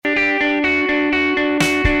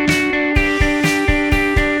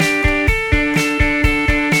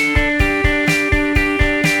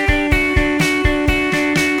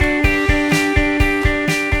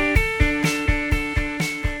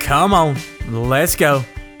Come on, let's go.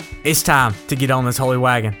 It's time to get on this holy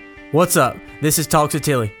wagon. What's up? This is Talks with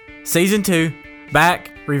Tilly. Season 2,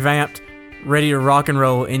 back, revamped, ready to rock and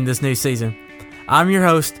roll in this new season. I'm your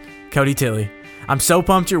host, Cody Tilly. I'm so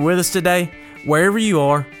pumped you're with us today. Wherever you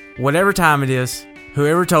are, whatever time it is,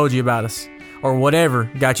 whoever told you about us, or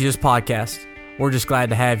whatever got you this podcast, we're just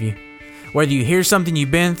glad to have you. Whether you hear something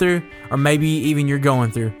you've been through, or maybe even you're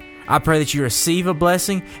going through, I pray that you receive a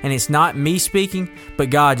blessing, and it's not me speaking, but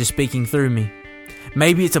God just speaking through me.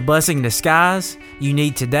 Maybe it's a blessing in disguise you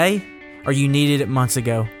need today, or you needed it months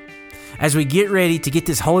ago. As we get ready to get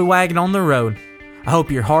this holy wagon on the road, I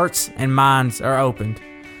hope your hearts and minds are opened.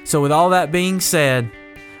 So with all that being said,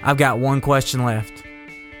 I've got one question left.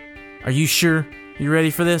 Are you sure you're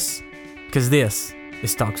ready for this? Because this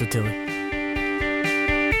is Talks with Tilly.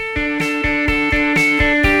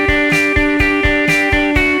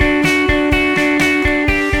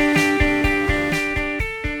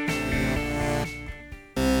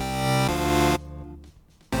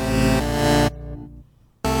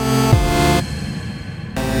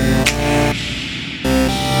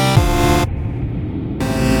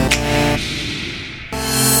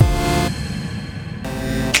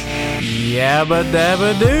 Yabba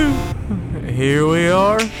dabba doo. Here we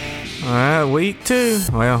are. Week 2.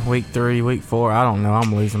 Well, week 3, week 4. I don't know.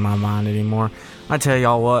 I'm losing my mind anymore. I tell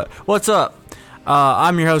y'all what. What's up?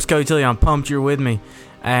 I'm your host, Cody Tilly. I'm pumped you're with me.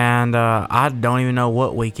 And I don't even know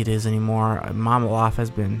what week it is anymore. My life has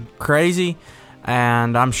been crazy.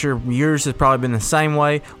 And I'm sure yours has probably been the same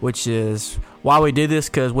way, which is why we do this,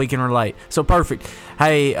 because we can relate. So perfect.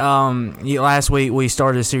 Hey, last week we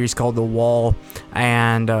started a series called The Wall.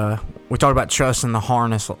 And we talked about trusting the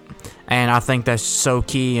harness, and I think that's so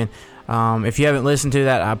key. And if you haven't listened to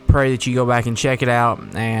that, I pray that you go back and check it out,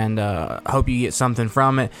 and hope you get something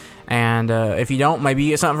from it. And if you don't, maybe you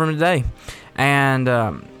get something from today. And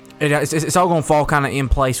it's all going to fall kind of in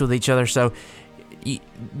place with each other. So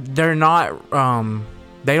they're not,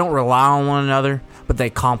 they don't rely on one another, but they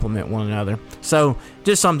complement one another. So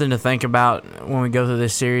just something to think about when we go through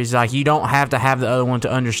this series. Like, you don't have to have the other one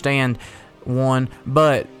to understand one,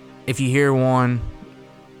 but if you hear one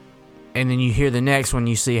and then you hear the next one,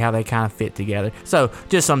 you see how they kind of fit together. So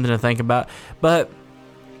just something to think about. But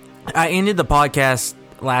I ended the podcast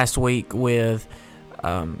last week with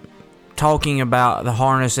talking about the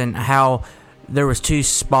harness and how there was 2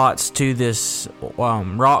 spots to this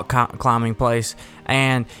rock climbing place,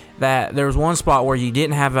 and that there was one spot where you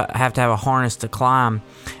didn't have to have a harness to climb.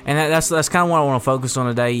 And that's kind of what I want to focus on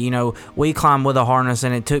today. You know, we climbed with a harness,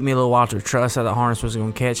 and it took me a little while to trust that the harness was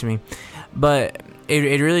going to catch me. But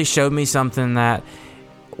it really showed me something, that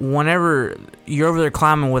whenever you're over there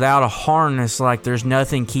climbing without a harness, like, there's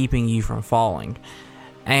nothing keeping you from falling.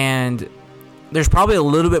 And there's probably a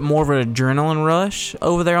little bit more of an adrenaline rush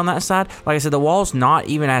over there on that side. Like I said, the wall's not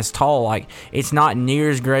even as tall. Like, it's not near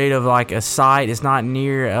as great of like a sight. It's not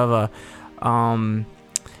near of a,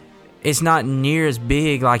 it's not near as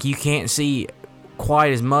big. Like, you can't see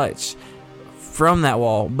quite as much from that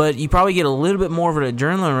wall. But you probably get a little bit more of an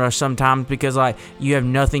adrenaline rush sometimes, because like, you have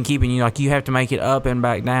nothing keeping you. Like, you have to make it up and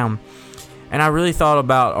back down. And I really thought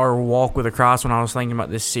about our walk with the Christ when I was thinking about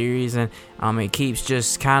this series, and it keeps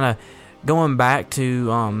just kind of going back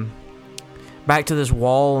to this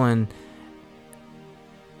wall. And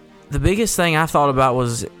the biggest thing I thought about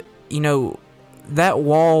was, you know, that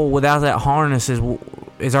wall without that harness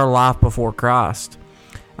is our life before Christ.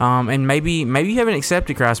 And maybe you haven't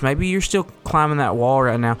accepted Christ. Maybe you're still climbing that wall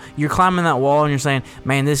right now. You're climbing that wall and you're saying,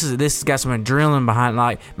 "Man, this has got some adrenaline behind it.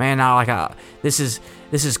 Like, man, this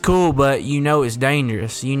is cool," but you know it's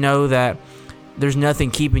dangerous. You know that there's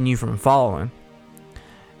nothing keeping you from falling.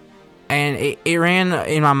 And it ran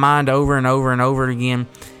in my mind over and over and over again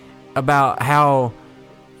about how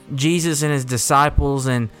Jesus and his disciples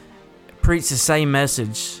and preached the same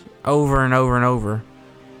message over and over and over.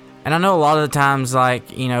 And I know a lot of the times,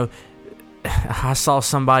 like, you know, I saw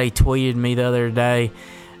somebody tweeted me the other day,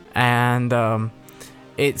 and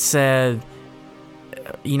it said,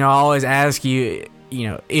 you know, I always ask you, you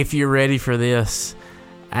know, if you're ready for this.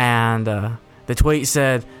 And the tweet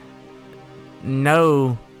said,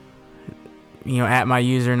 "No," you know, at my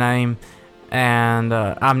username, and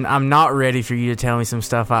I'm not ready for you to tell me some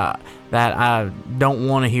stuff that I don't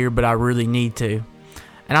want to hear, but I really need to.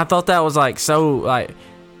 And I thought that was like, so, like,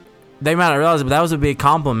 they might not realize it, but that was a big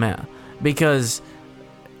compliment, because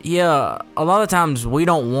yeah, a lot of times we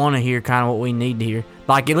don't want to hear kind of what we need to hear.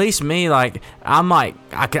 Like, at least me, like, I'm like,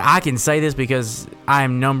 I can say this because I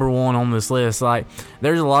am number 1 on this list. Like,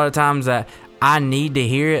 there's a lot of times that I need to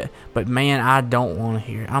hear it, but man, I don't want to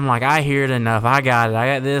hear it. I'm like, I hear it enough. I got it.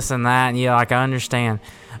 I got this and that, and yeah, like, I understand.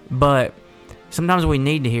 but sometimes we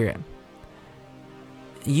need to hear it.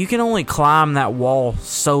 You can only climb that wall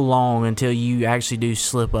so long until you actually do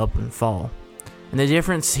slip up and fall. And the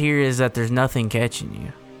difference here is that there's nothing catching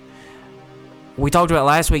you. We talked about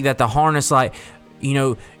last week that the harness, like, you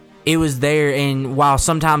know, it was there, and while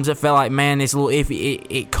sometimes it felt like, man, it's a little iffy,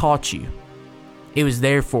 it caught you. It was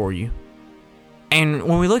there for you. And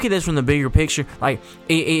when we look at this from the bigger picture, like,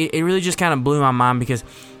 it really just kind of blew my mind, because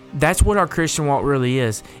that's what our Christian walk really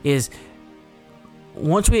is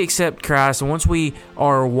once we accept Christ and once we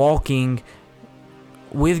are walking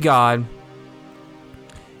with God,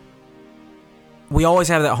 we always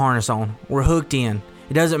have that harness on. We're hooked in.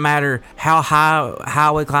 It doesn't matter how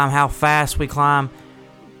high we climb, how fast we climb.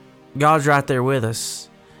 God's right there with us.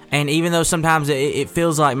 And even though sometimes it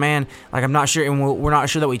feels like, man, like I'm not sure, and we're not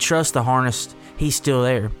sure that we trust the harness, He's still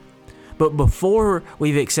there. But before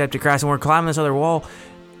we've accepted Christ and we're climbing this other wall,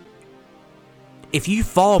 if you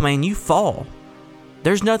fall, man, you fall.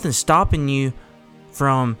 There's nothing stopping you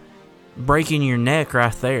from breaking your neck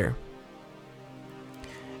right there.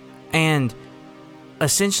 And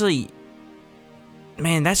essentially,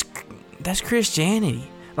 man, that's Christianity.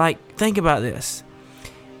 Like, think about this.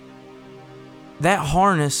 That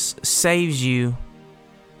harness saves you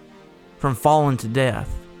from falling to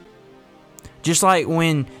death. Just like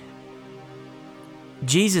when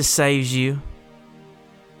Jesus saves you,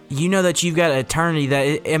 you know that you've got an eternity.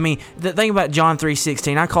 The thing about John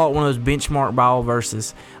 3:16, I call it one of those benchmark Bible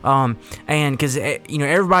verses, and because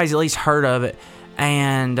everybody's at least heard of it,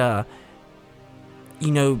 and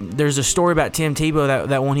there's a story about Tim Tebow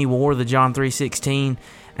that when he wore the John 3:16,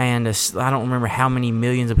 and I don't remember how many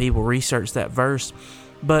millions of people researched that verse,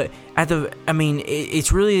 but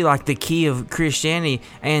it's really like the key of Christianity.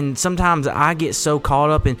 And sometimes I get so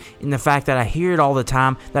caught up in the fact that I hear it all the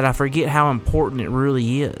time that I forget how important it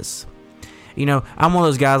really is. I'm one of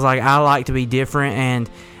those guys, like, I like to be different, and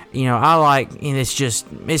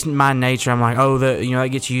it's my nature. I'm like, that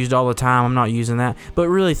gets used all the time. I'm not using that. But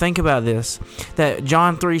really, think about this. That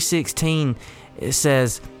John 3:16, it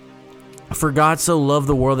says, "For God so loved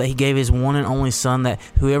the world that He gave His one and only Son, that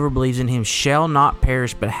whoever believes in Him shall not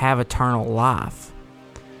perish but have eternal life."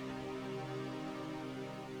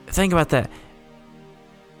 Think about that.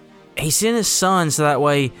 He sent His Son so that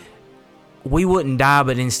way we wouldn't die,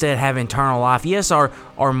 but instead have eternal life. Yes, our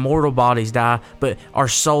mortal bodies die, but our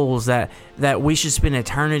souls, that we should spend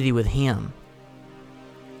eternity with Him.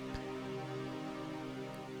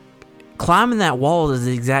 Climbing that wall is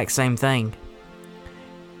the exact same thing.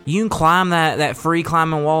 You can climb that free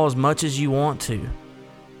climbing wall as much as you want to.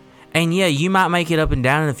 And yeah, you might make it up and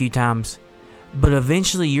down a few times, but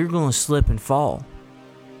eventually you're going to slip and fall.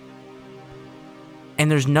 And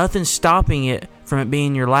there's nothing stopping it from it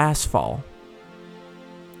being your last fall.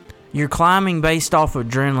 You're climbing based off of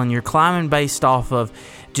adrenaline. You're climbing based off of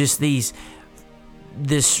just this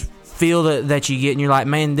feel that you get, and you're like,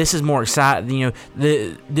 man, this is more exciting.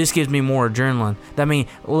 This gives me more adrenaline.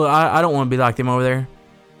 I don't want to be like them over there.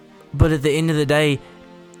 But at the end of the day,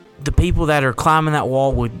 the people that are climbing that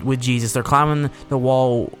wall with Jesus, they're climbing the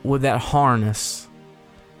wall with that harness,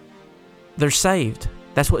 they're saved.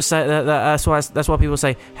 That's why people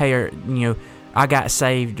say, hey, I got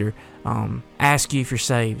saved, or ask you if you're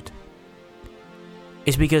saved.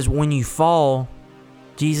 It's because when you fall,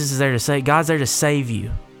 Jesus is there to save. God's there to save you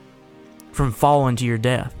from falling to your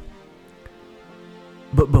death.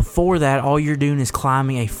 But before that, all you're doing is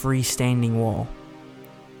climbing a freestanding wall.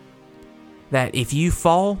 That if you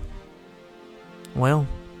fall, well,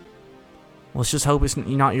 let's just hope it's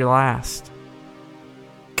not your last.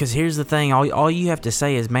 Because here's the thing, all you have to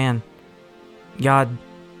say is, man, God,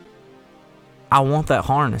 I want that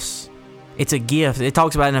harness. It's a gift. It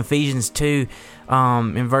talks about in Ephesians 2,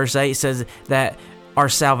 in verse 8, it says that our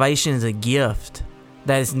salvation is a gift,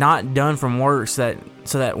 that it's not done from works, so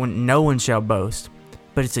that when no one shall boast,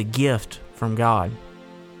 but it's a gift from God.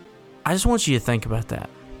 I just want you to think about that.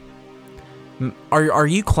 Are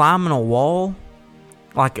you climbing a wall?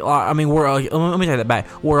 Let me take that back.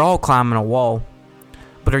 We're all climbing a wall,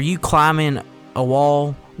 but are you climbing a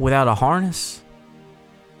wall without a harness?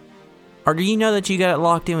 Or do you know that you got it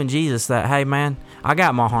locked in with Jesus, that, hey man, I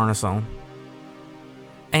got my harness on?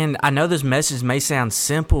 And I know this message may sound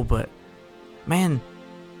simple, but man,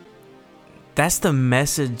 that's the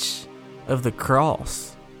message of the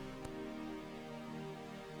cross.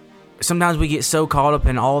 Sometimes we get so caught up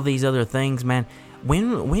in all these other things, man.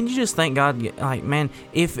 When you just thank God, like, man,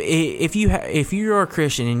 if you're a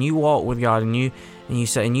Christian and you walk with God and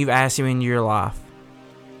you've asked Him into your life,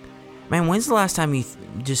 man, when's the last time you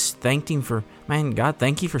just thanked Him for, man, God,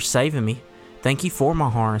 thank you for saving me. Thank you for my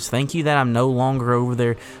harness. Thank you that I'm no longer over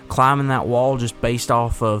there climbing that wall just based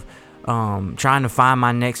off of trying to find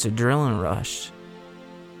my next adrenaline rush.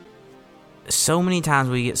 So many times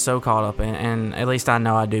we get so caught up, and at least I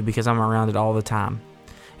know I do because I'm around it all the time.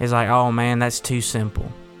 It's like, oh man, that's too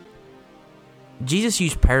simple. Jesus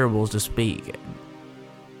used parables to speak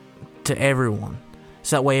to everyone,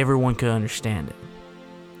 so that way everyone could understand it.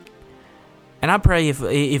 And I pray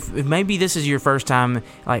if maybe this is your first time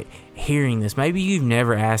like hearing this, maybe you've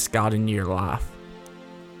never asked God into your life.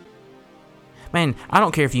 Man, I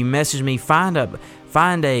don't care if you message me, find a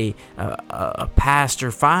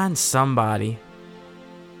pastor, find somebody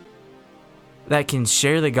that can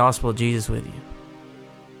share the gospel of Jesus with you.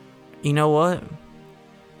 You know what?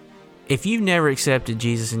 If you've never accepted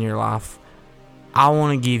Jesus in your life, I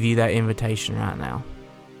want to give you that invitation right now.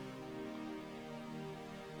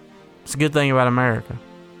 It's a good thing about America.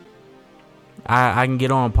 I can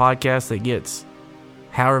get on a podcast that gets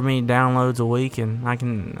however many downloads a week, and I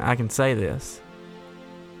can say this.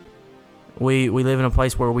 We live in a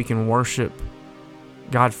place where we can worship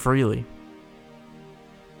God freely.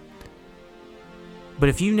 But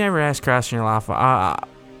if you've never asked Christ in your life, I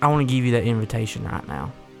want to give you that invitation right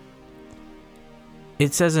now.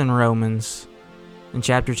 It says in Romans, in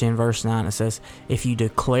chapter 10, verse 9, it says, if you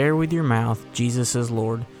declare with your mouth Jesus is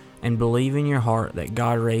Lord, and believe in your heart that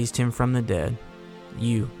God raised him from the dead,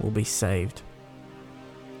 you will be saved.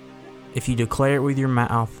 If you declare it with your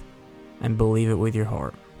mouth and believe it with your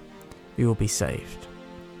heart, you will be saved.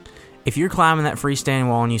 If you're climbing that freestanding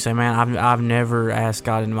wall and you say, man, I've never asked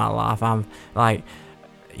God into my life, I'm like,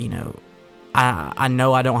 I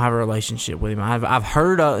know I don't have a relationship with him. I've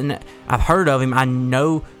heard of him. I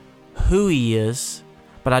know who he is,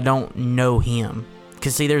 but I don't know him.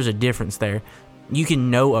 Because see, there's a difference there. You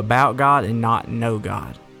can know about God and not know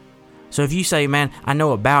God. So if you say, man, I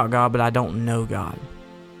know about God, but I don't know God,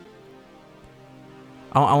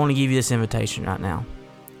 I want to give you this invitation right now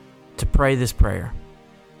to pray this prayer.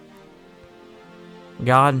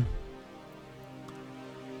 God,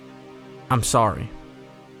 I'm sorry.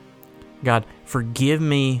 God, forgive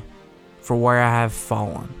me for where I have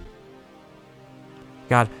fallen.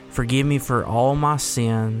 God, forgive me for all my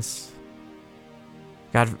sins.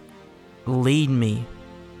 God, lead me,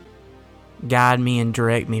 guide me, and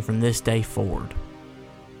direct me from this day forward.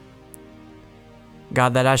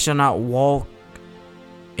 God, that I shall not walk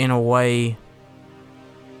in a way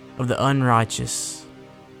of the unrighteous,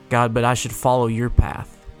 God, but I should follow your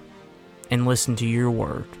path and listen to your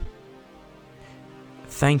word.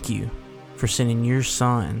 Thank you for sending your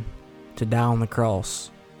Son to die on the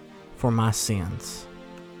cross for my sins.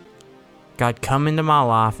 God, come into my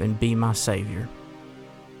life and be my Savior.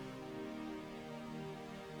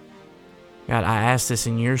 God, I ask this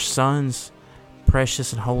in your Son's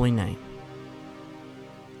precious and holy name.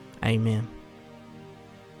 Amen.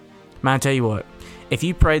 Man, I tell you what, if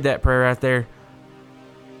you prayed that prayer right there,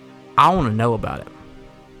 I want to know about it.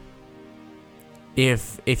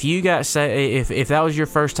 If you got if that was your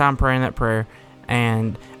first time praying that prayer,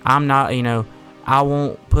 and I'm not, I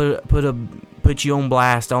won't put you on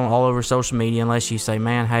blast on all over social media unless you say,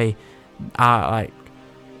 man, hey,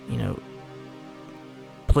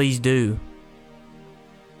 please do.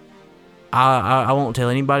 I won't tell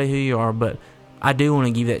anybody who you are, but I do want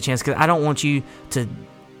to give you that chance because I don't want you to.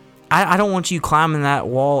 I don't want you climbing that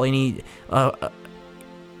wall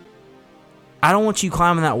I don't want you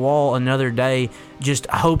climbing that wall another day just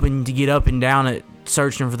hoping to get up and down it,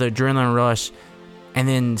 searching for the adrenaline rush, and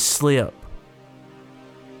then slip.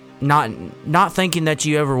 Not thinking that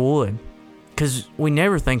you ever would, because we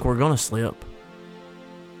never think we're going to slip.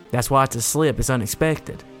 That's why it's a slip. It's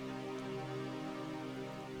unexpected.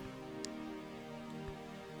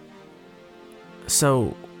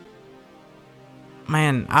 So,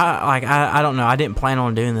 man, I don't know. I didn't plan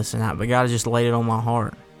on doing this tonight, but God just laid it on my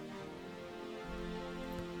heart.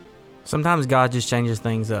 Sometimes God just changes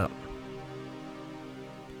things up.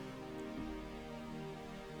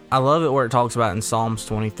 I love it where it talks about in Psalms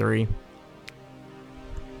 23.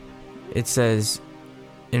 It says,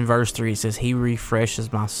 in verse 3, it says, He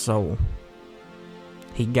refreshes my soul.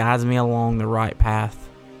 He guides me along the right path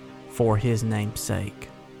for His name's sake.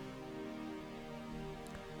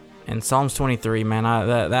 And Psalms 23, man,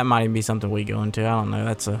 that might even be something we go into. I don't know.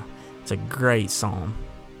 It's a great psalm.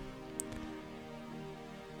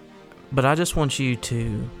 But I just want you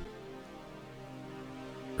to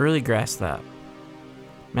really grasp that.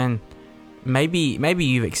 Man, maybe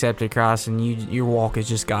you've accepted Christ and your walk has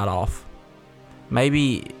just got off.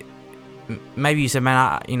 Maybe you said,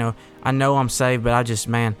 man, I know I'm saved, but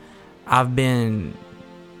I've been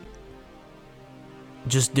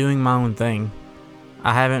just doing my own thing.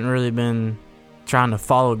 I haven't really been trying to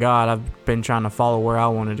follow God. I've been trying to follow where I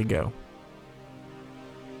wanted to go.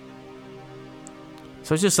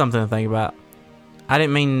 So it's just something to think about. I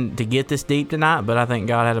didn't mean to get this deep tonight, but I think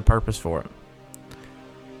God had a purpose for it.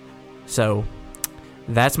 So,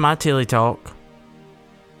 that's my Tilly talk.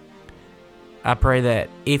 I pray that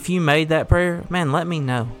if you made that prayer, man, let me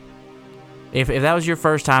know. If that was your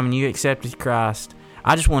first time and you accepted Christ,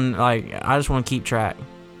 I just want to keep track.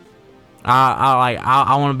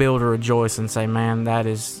 I want to be able to rejoice and say, man, that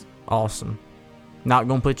is awesome. Not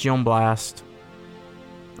gonna put you on blast.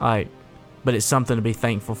 But it's something to be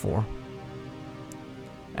thankful for.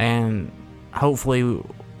 And hopefully,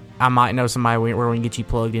 I might know somebody where we can get you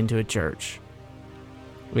plugged into a church.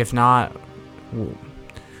 If not,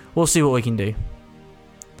 we'll see what we can do.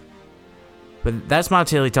 But that's my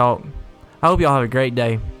Tilly talk. I hope y'all have a great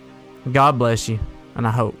day. God bless you, and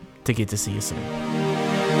I hope to get to see you soon.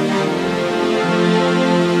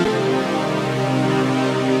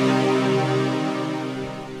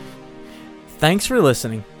 Thanks for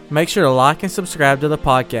listening. Make sure to like and subscribe to the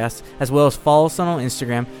podcast, as well as follow us on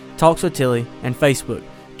Instagram, Talks with Tilly, and Facebook,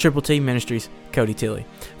 Triple T Ministries, Cody Tilly,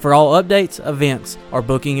 for all updates, events, or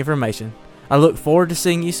booking information. I look forward to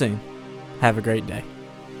seeing you soon. Have a great day.